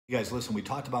You guys, listen, we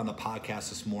talked about on the podcast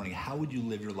this morning, how would you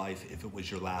live your life if it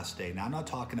was your last day? Now, I'm not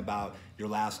talking about your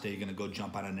last day, you're gonna go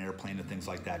jump on an airplane and things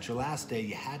like that. Your last day,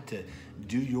 you had to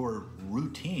do your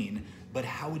routine, but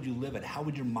how would you live it? How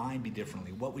would your mind be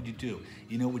differently? What would you do?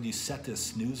 You know, would you set the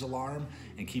snooze alarm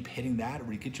and keep hitting that? Or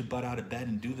would you get your butt out of bed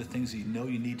and do the things that you know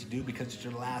you need to do because it's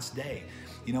your last day?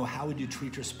 You know, how would you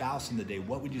treat your spouse in the day?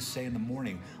 What would you say in the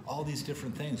morning? All these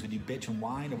different things. Would you bitch and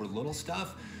whine over little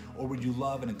stuff? Or would you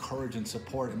love and encourage and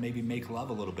support and maybe make love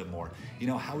a little bit more? You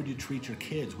know, how would you treat your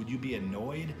kids? Would you be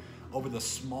annoyed over the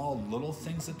small little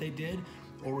things that they did?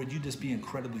 Or would you just be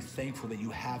incredibly thankful that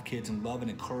you have kids and love and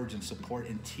encourage and support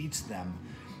and teach them?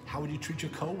 How would you treat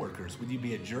your coworkers? Would you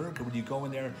be a jerk, or would you go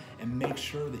in there and make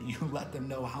sure that you let them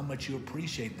know how much you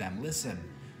appreciate them? Listen,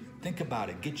 think about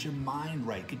it. Get your mind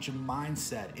right. Get your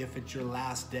mindset. If it's your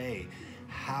last day,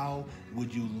 how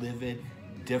would you live it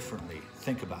differently?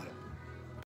 Think about it.